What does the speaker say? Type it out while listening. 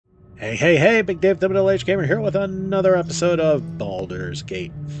Hey, hey, hey, Big Dave, the Middle-Aged Gamer here with another episode of Baldur's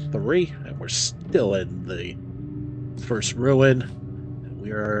Gate 3, and we're still in the first ruin. We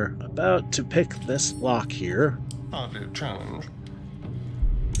are about to pick this lock here. Hardly a challenge.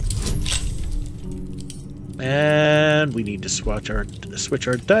 And we need to switch our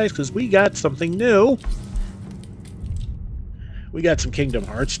dice because we got something new. We got some Kingdom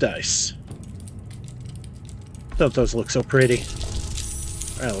Hearts dice. Don't those look so pretty?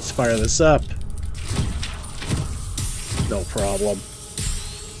 Alright, let's fire this up. No problem.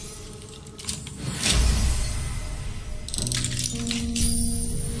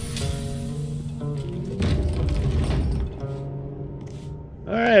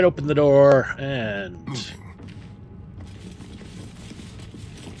 Alright, open the door and...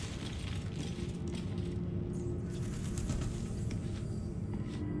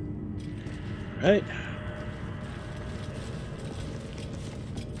 Alright.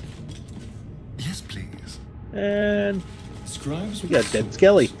 Yes, please. And Scribes we got Dead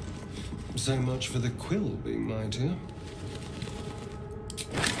Skelly. So much for the quill being mightier.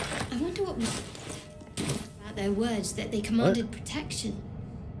 I wonder what was about their words that they commanded protection.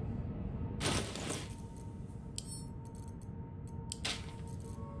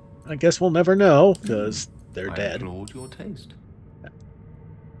 I guess we'll never know, because they're dead. Applaud your taste.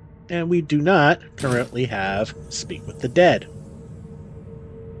 And we do not currently have Speak with the Dead.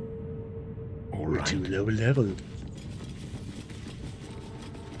 All We're right. too low level.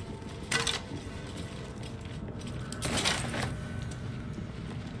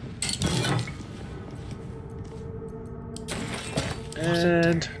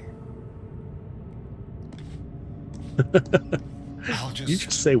 And... I'll you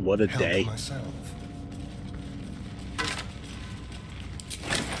just say what a help day. myself.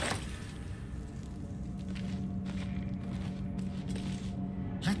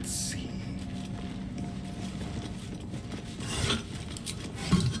 Let's see.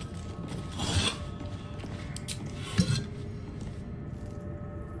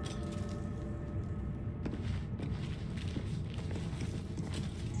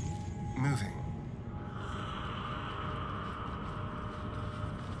 Moving.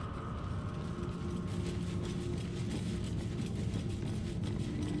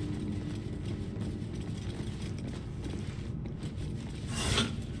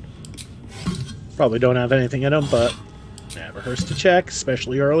 Probably don't have anything in them, but never hurts to check,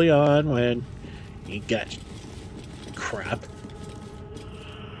 especially early on when you got crap.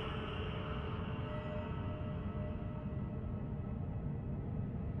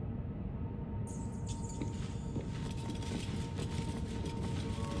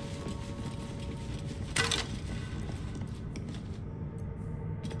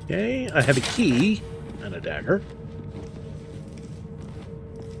 Okay, I have a key and a dagger.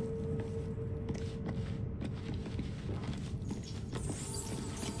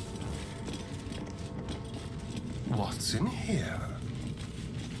 What's in here?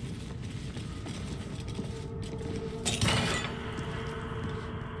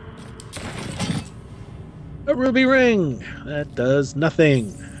 A ruby ring! That does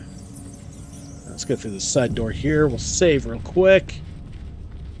nothing. Let's go through the side door here. We'll save real quick.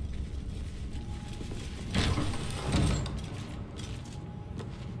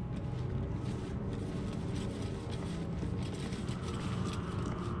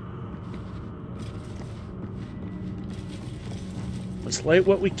 Let's light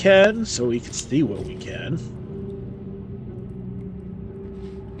what we can so we can see what we can.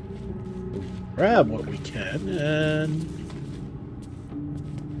 Grab what we can, and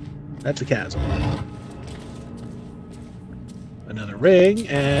that's a chasm. Another ring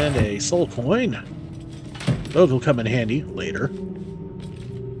and a soul coin. Those will come in handy later.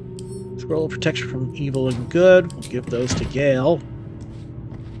 Scroll of protection from evil and good. We'll give those to Gale.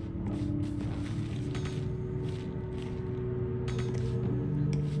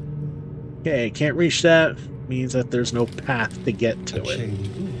 Okay, can't reach that. Means that there's no path to get to it.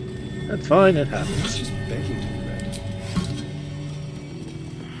 That's fine, it It's happens. just begging to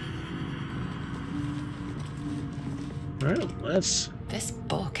be read. Alright, let's... This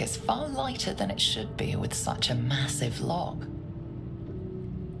book is far lighter than it should be with such a massive lock.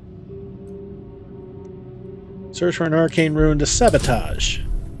 search for an arcane rune to sabotage.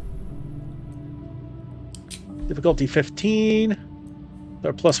 Difficulty 15.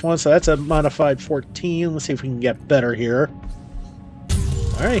 Or +1, so that's a modified 14. Let's see if we can get better here.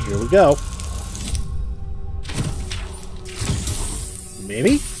 Alright, here we go.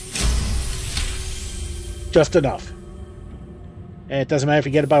 Maybe? Just enough. And it doesn't matter if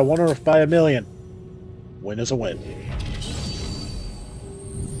you get it by 1 or by a million. Win is a win.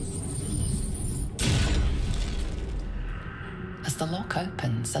 the lock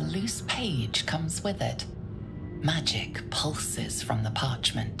opens, a loose page comes with it. Magic pulses from the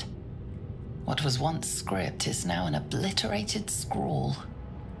parchment. What was once script is now an obliterated scrawl.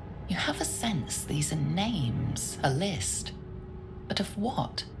 You have a sense these are names, a list. But of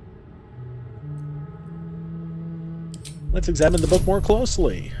what? Let's examine the book more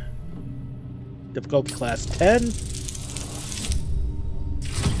closely. Difficulty class 10.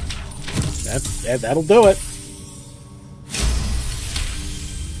 That'll do it.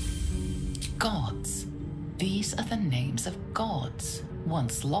 Gods. These are the names of gods,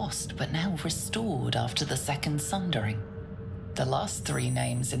 once lost but now restored after the Second Sundering. The last three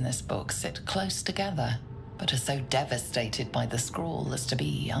names in this book sit close together, but are so devastated by the scrawl as to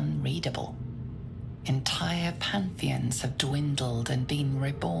be unreadable. Entire pantheons have dwindled and been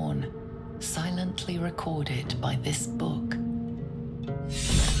reborn, silently recorded by this book.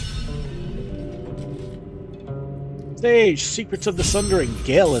 Stage, Secrets of the Sundering.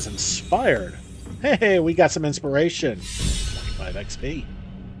 Gale is inspired. Hey, we got some inspiration. 25 XP.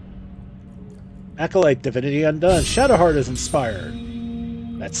 Acolyte, Divinity Undone. Shadowheart is inspired.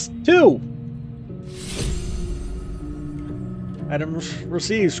 That's 2. Item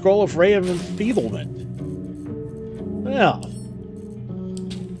received. Scroll of Ray of Enfeeblement. Well.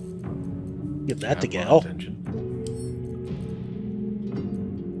 Give that to Gale.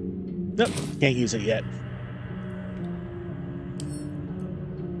 Nope, can't use it yet.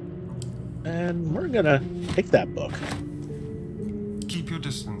 And we're gonna take that book. Keep your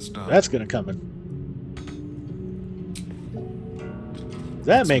distance, darling. That's gonna come in.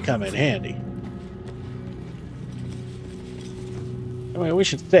 That may come in handy. I mean, we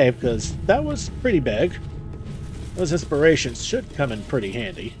should save, because that was pretty big. Those inspirations should come in pretty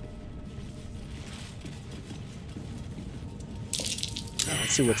handy. Now,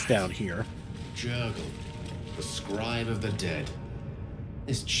 let's see what's down here. Jurgle, the scribe of the dead.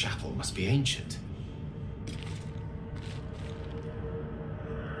 This chapel must be ancient.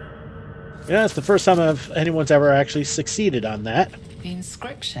 Yeah, it's the first time anyone's ever actually succeeded on that. The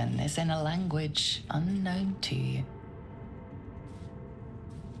inscription is in a language unknown to you.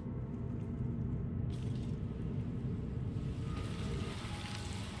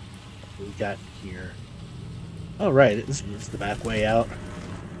 What we got here? Oh, right, it's the back way out.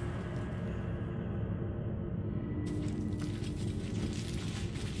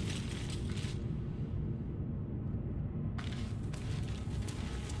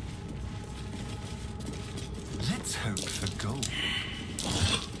 Let's hope for gold.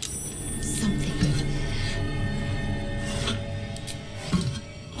 Something over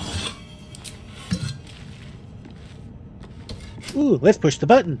there. Ooh, let's push the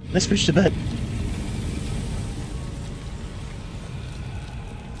button. Let's push the button.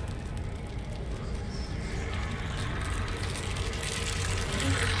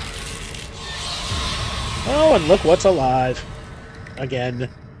 Oh, and look what's alive. Again.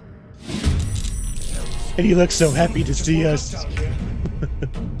 And he looks so happy to see us.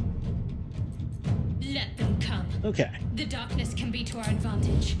 Let them come. Okay. The darkness can be to our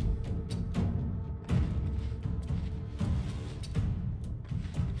advantage.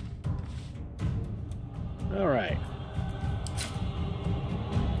 All right.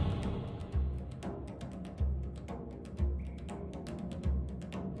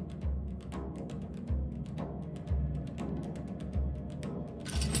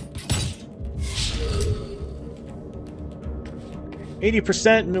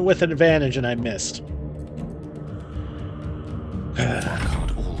 %, with an advantage, and I missed. One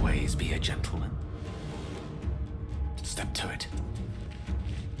can't always be a gentleman. Step to it.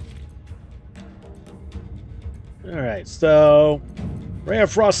 Alright, so Ray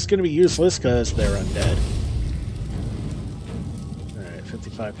of Frost is going to be useless because they're undead. Alright,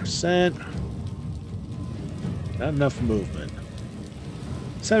 55%. Not enough movement.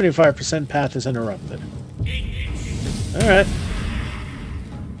 75% path is interrupted. Alright.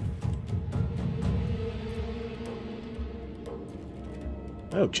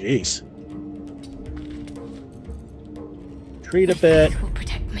 Oh, jeez. Retreat a bit. It will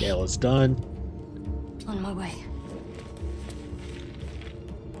protect me. Gale is done. On my way.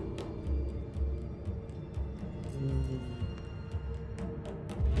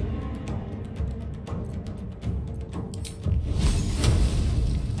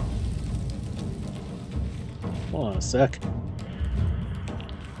 Hold on a sec.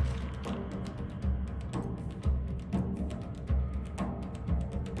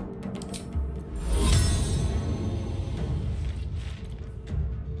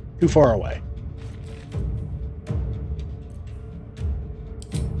 Too far away.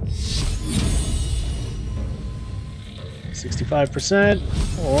 65%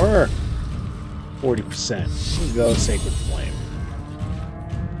 or 40%. We'll go Sacred Flame.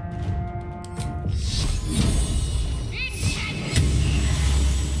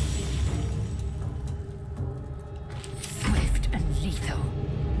 Swift and lethal.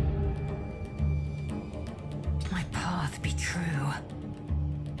 My path be true.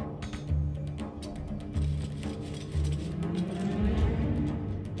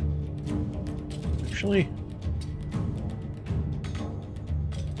 Actually,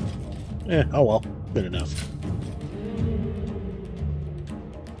 oh well, good enough.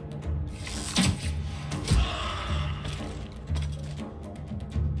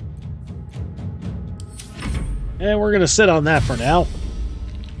 And we're gonna sit on that for now.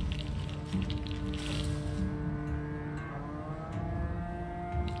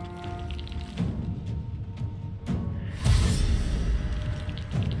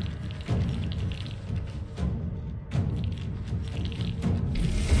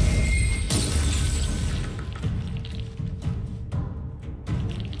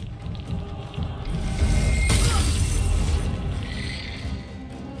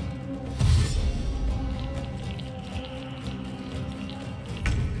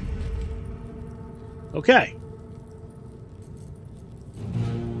 Okay.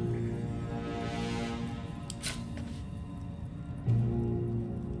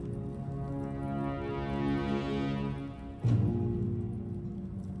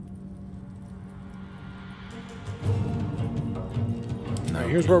 Now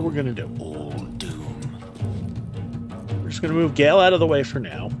here's what we're gonna do. All doom. We're just gonna move Gale out of the way for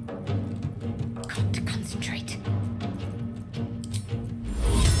now. Got to concentrate.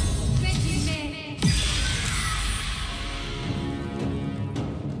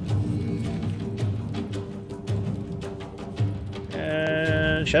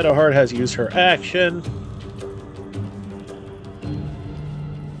 And Shadowheart has used her action.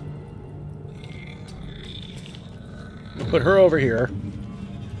 We'll put her over here.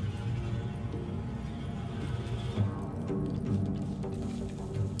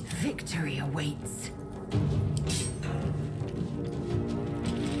 Victory awaits.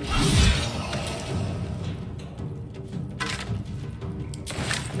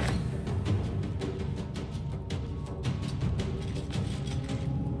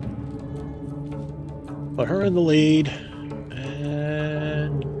 Put her in the lead.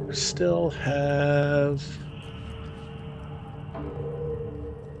 And we still have...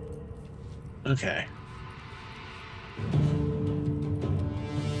 Okay.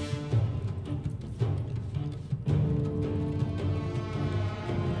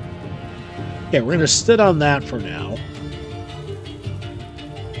 Okay, we're going to sit on that for now.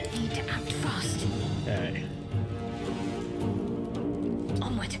 Need to act fast. Okay.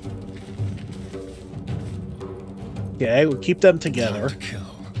 Onward. Okay, we'll keep them together. To kill.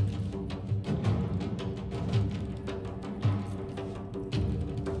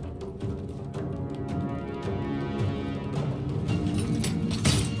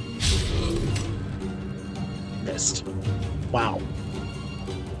 Missed. Wow.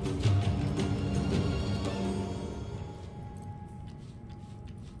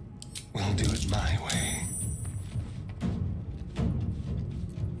 We'll do it my way.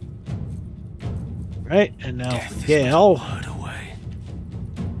 Right, and now Death is Gale. but a word away.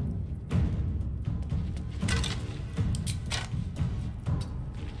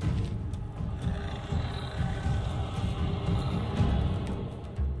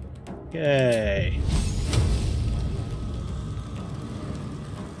 Okay.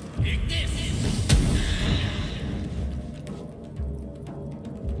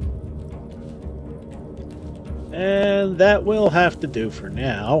 And that will have to do for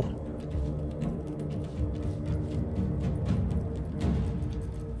now.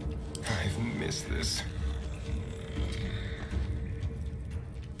 I've missed this.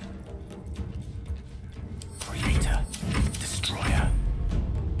 Creator, destroyer.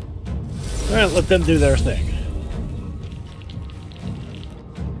 Alright, let them do their thing.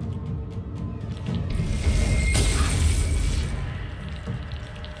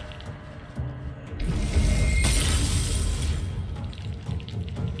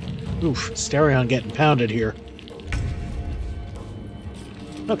 Oof, Stereon getting pounded here.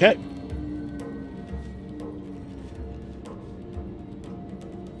 Okay.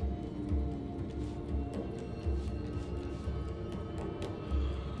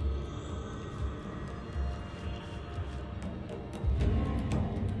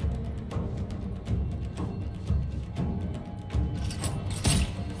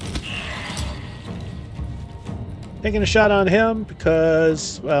 Taking a shot on him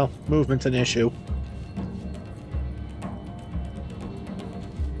because, well, movement's an issue.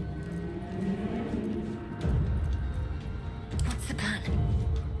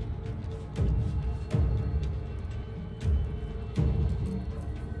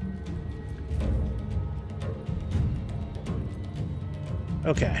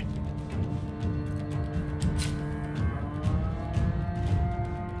 Okay.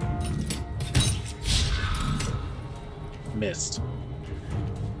 Missed.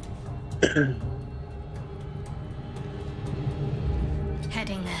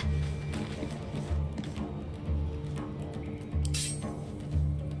 Heading there.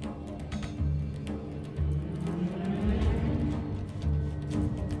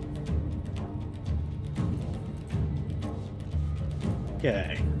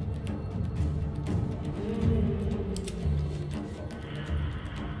 Okay.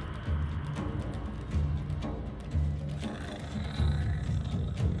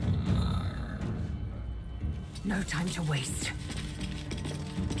 No time to waste.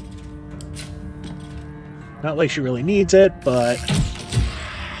 Not like she really needs it, but...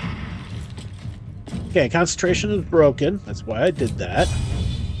 Okay, concentration is broken. That's why I did that.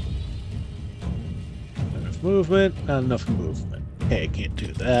 Not enough movement. Not enough movement. Okay, can't do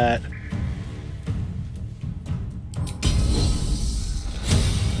that.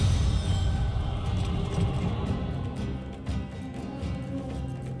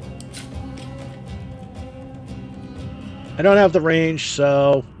 I don't have the range,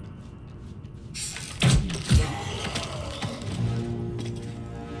 so...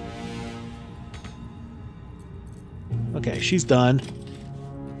 Okay, she's done.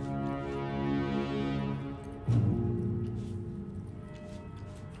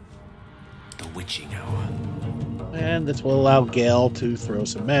 The witching hour. And this will allow Gale to throw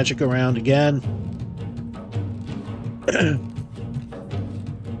some magic around again.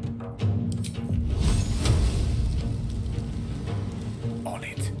 On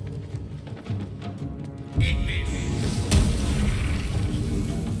it.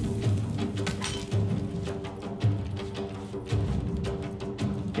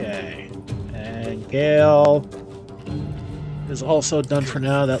 Okay. And Gale is also done for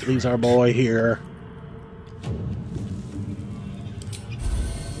now. That leaves our boy here.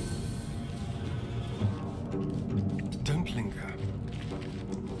 Don't linger.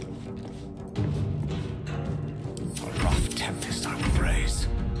 A rough tempest I will raise.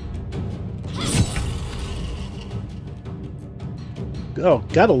 Oh,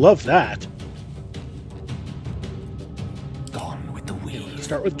 gotta love that. Gone with the wind.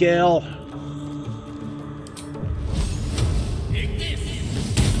 Start with Gale.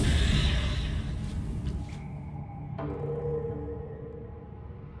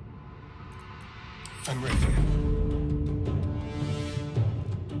 I'm ready.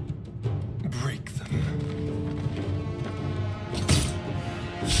 Break them.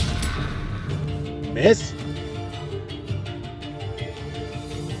 Miss.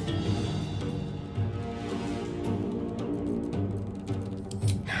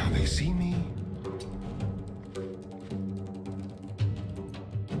 Now they see me.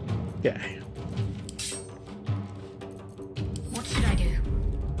 Okay. What should I do?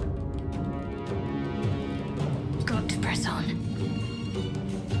 Got to press on.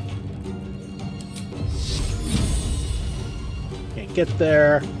 Can't get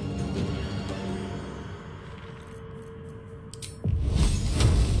there.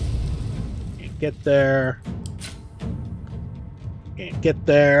 Can't get there. Can't get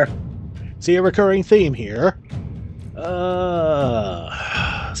there. See a recurring theme here.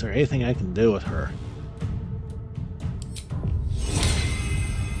 Is there anything I can do with her?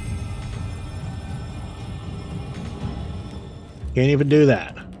 Can't even do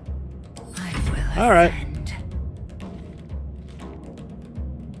that. I will All right. ascend.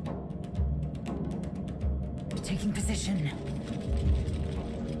 Taking position.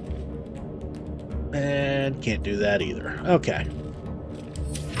 And can't do that either. Okay.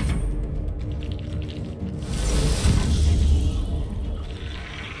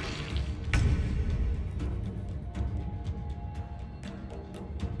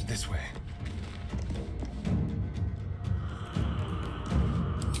 This way.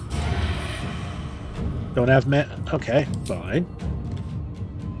 Don't have okay, fine.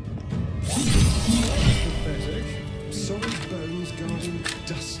 Pathetic. Solid bones guarding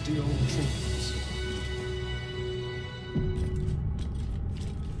dusty old trinkets.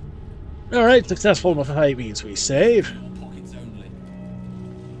 Alright, successful fight means we save.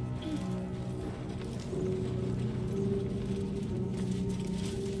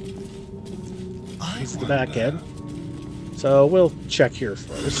 He's the back end. So we'll check here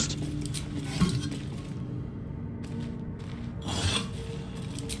first.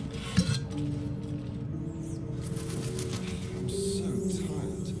 I'm so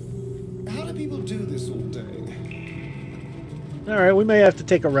tired. How do people do this all day? Alright, we may have to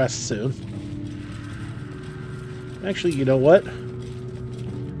take a rest soon. Actually, you know what?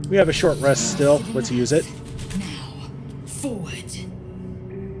 We have a short rest still. Let's use it. Now, forward.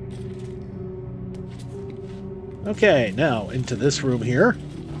 Okay, now into this room here.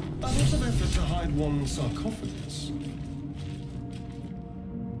 A lot of effort to hide one sarcophagus.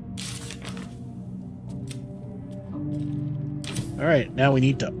 Alright, now we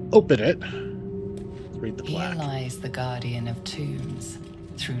need to open it. Let's read the Here plaque. lies the guardian of tombs.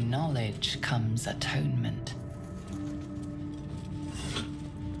 Through knowledge comes atonement.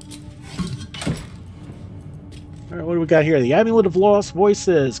 Alright, what do we got here? The Amulet of Lost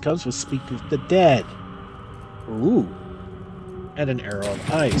Voices comes with Speak with the Dead. Ooh. And an Arrow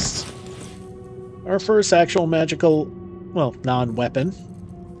of Ice. Our first actual magical, well, non-weapon.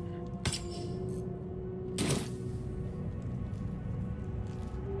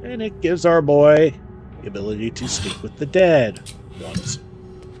 And it gives our boy the ability to speak with the dead once.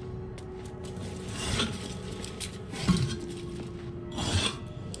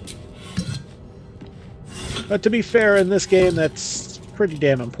 But to be fair, in this game, that's pretty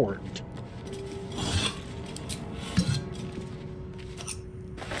damn important.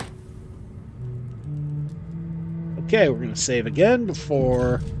 Okay, we're going to save again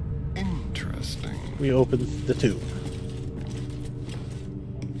before Interesting. we open the tube.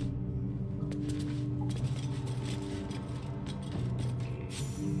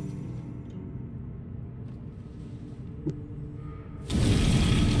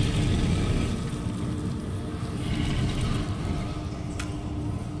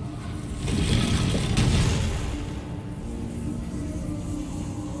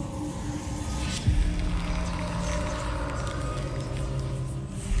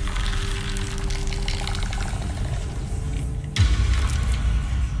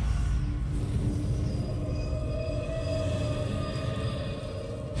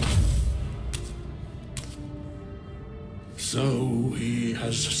 So he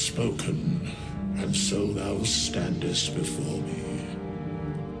has spoken, and so thou standest before me,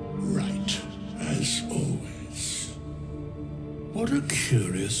 right as always. What a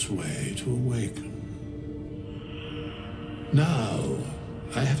curious way to awaken. Now,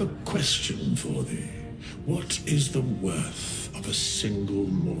 I have a question for thee. What is the worth of a single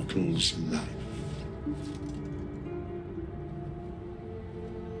mortal's life?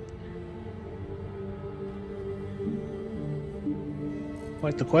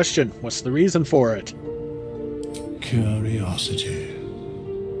 Quite the question. What's the reason for it? Curiosity.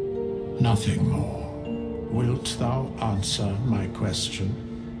 Nothing more. Wilt thou answer my question?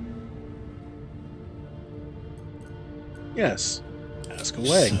 Yes. Ask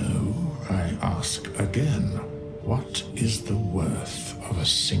away. So, I ask again, what is the worth of a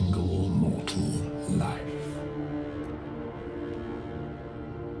single mortal life?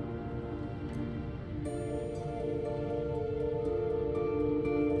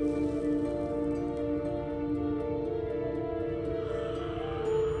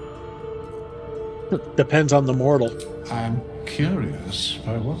 Depends on the mortal. I am curious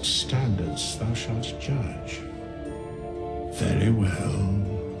by what standards thou shalt judge. Very well.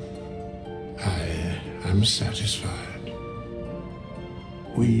 I am satisfied.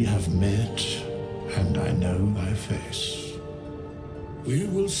 We have met, and I know thy face. We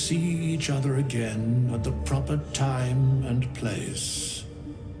will see each other again at the proper time and place.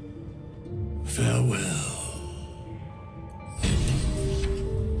 Farewell.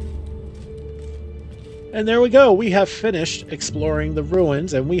 And there we go. We have finished exploring the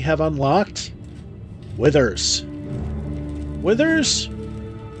ruins, and we have unlocked Withers. Withers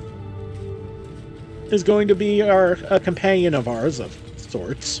is going to be a companion of ours of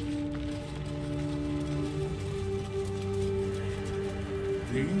sorts.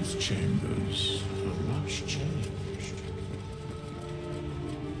 These chambers are much changed.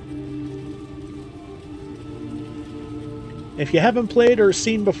 If you haven't played or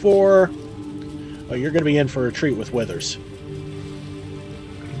seen before, well, you're going to be in for a treat with Withers.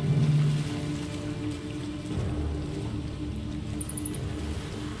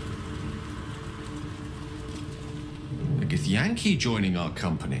 A Githyanki joining our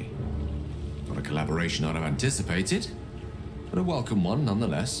company. Not a collaboration I'd have anticipated, but a welcome one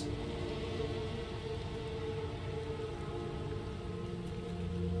nonetheless.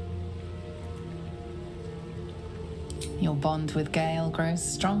 Your bond with Gale grows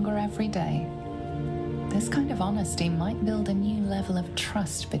stronger every day. This kind of honesty might build a new level of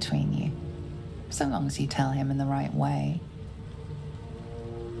trust between you, so long as you tell him in the right way.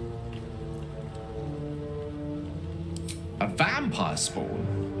 A vampire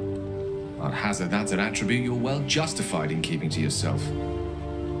spawn? I'd hazard that's an attribute you're well justified in keeping to yourself.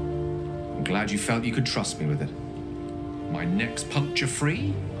 I'm glad you felt you could trust me with it. My neck's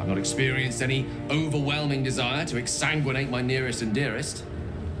puncture-free. I've not experienced any overwhelming desire to exsanguinate my nearest and dearest.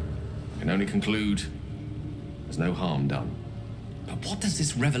 I can only conclude there's no harm done. But what does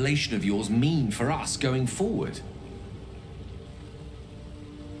this revelation of yours mean for us going forward?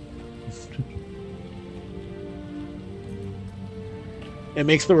 It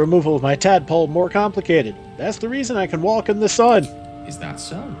makes the removal of my tadpole more complicated. That's the reason I can walk in the sun. Is that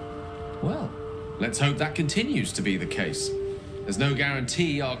so? Well, let's hope that continues to be the case. There's no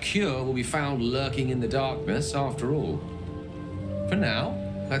guarantee our cure will be found lurking in the darkness after all. For now,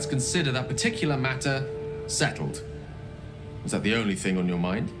 let's consider that particular matter settled. Was that the only thing on your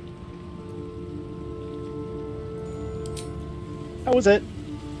mind? That was it.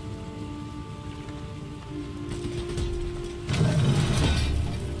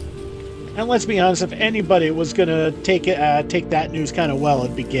 And let's be honest, if anybody was gonna take that news kind of well,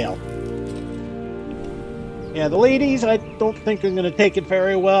 it'd be Gale. Yeah, the ladies, I don't think are gonna take it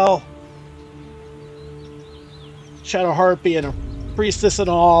very well. Shadowheart being a priestess and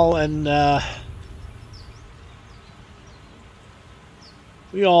all, and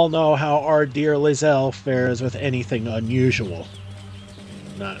we all know how our dear Lizelle fares with anything unusual.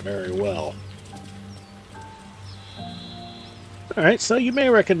 Not very well. Alright, so you may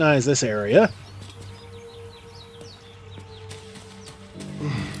recognize this area.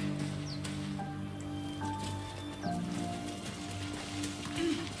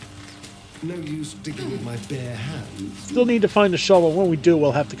 No use digging with my bare hands. Still need to find the shovel. When we do,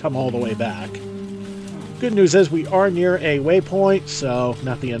 we'll have to come all the way back. Good news is we are near a waypoint, so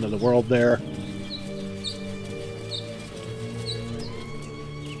not the end of the world there.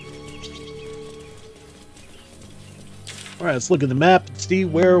 Alright, let's look at the map and see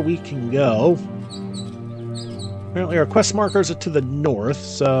where we can go. Apparently our quest markers are to the north,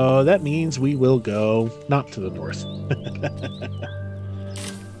 so that means we will go not to the north.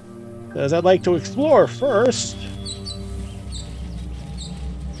 Because I'd like to explore first.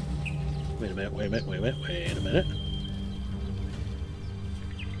 Wait a minute.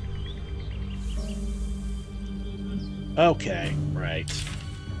 Okay, right.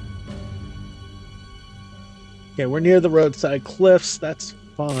 Okay, we're near the roadside cliffs. That's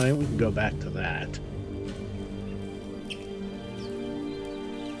fine. We can go back to that.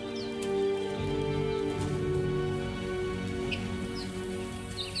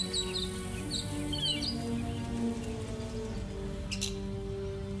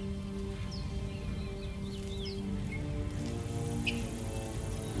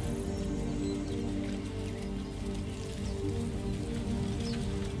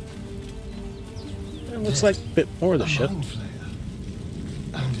 Looks like a bit more of the ship. Mind flayer.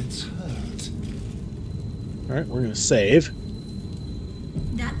 And it's hurt. Alright, we're going to save.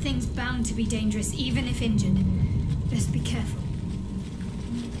 That thing's bound to be dangerous, even if injured. Just be careful.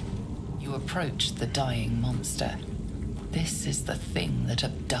 You approach the dying monster. This is the thing that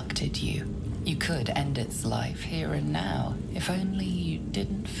abducted you. You could end its life here and now, if only you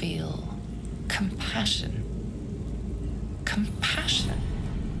didn't feel compassion. Compassion.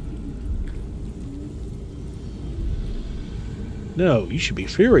 No, you should be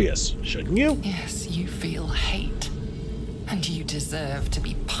furious, shouldn't you? Yes, you feel hate, and you deserve to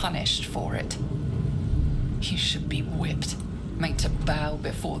be punished for it. You should be whipped, made to bow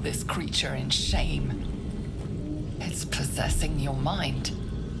before this creature in shame. It's possessing your mind,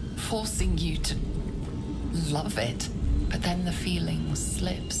 forcing you to love it, but then the feeling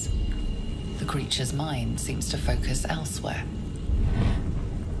slips. The creature's mind seems to focus elsewhere.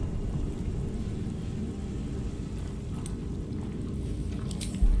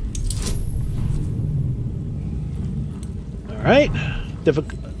 Alright.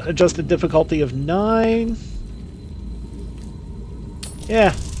 Adjusted difficulty of 9.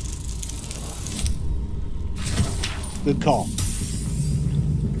 Yeah. Good call.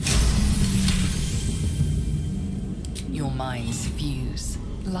 Your minds fuse,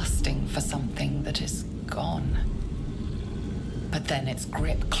 lusting for something that is gone. But then its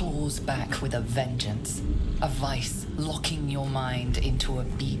grip claws back with a vengeance, a vice locking your mind into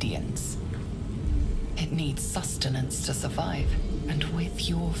obedience. It needs sustenance to survive, and with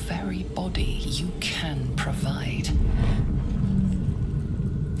your very body, you can provide.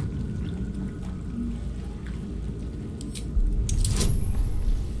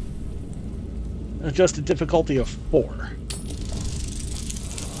 Adjusted difficulty of 4.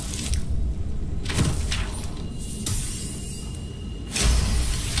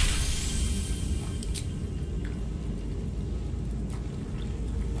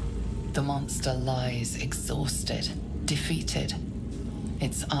 The monster lies exhausted, defeated. Its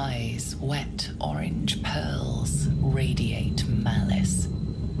Its eyes, wet orange pearls, radiate malice.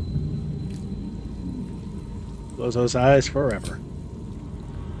 Close those eyes forever.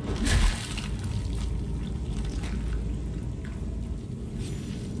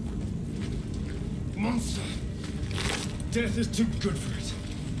 Monster! Death is too good for it.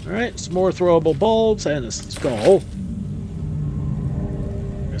 Alright, some more throwable bulbs and a skull.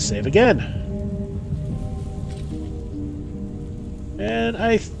 Gonna save again. And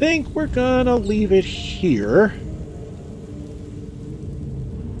I think we're gonna leave it here.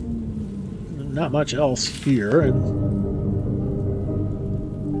 Not much else here, and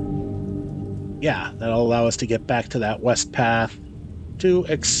yeah, that'll allow us to get back to that west path to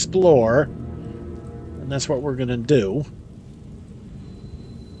explore, and that's what we're gonna do.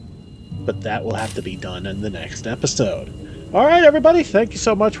 But that will have to be done in the next episode. Alright everybody, thank you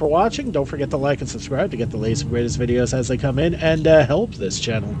so much for watching. Don't forget to like and subscribe to get the latest and greatest videos as they come in and help this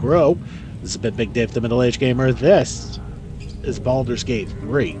channel grow. This has been Big Dave the Middle-Aged Gamer. This is Baldur's Gate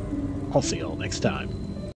 3. I'll see you all next time.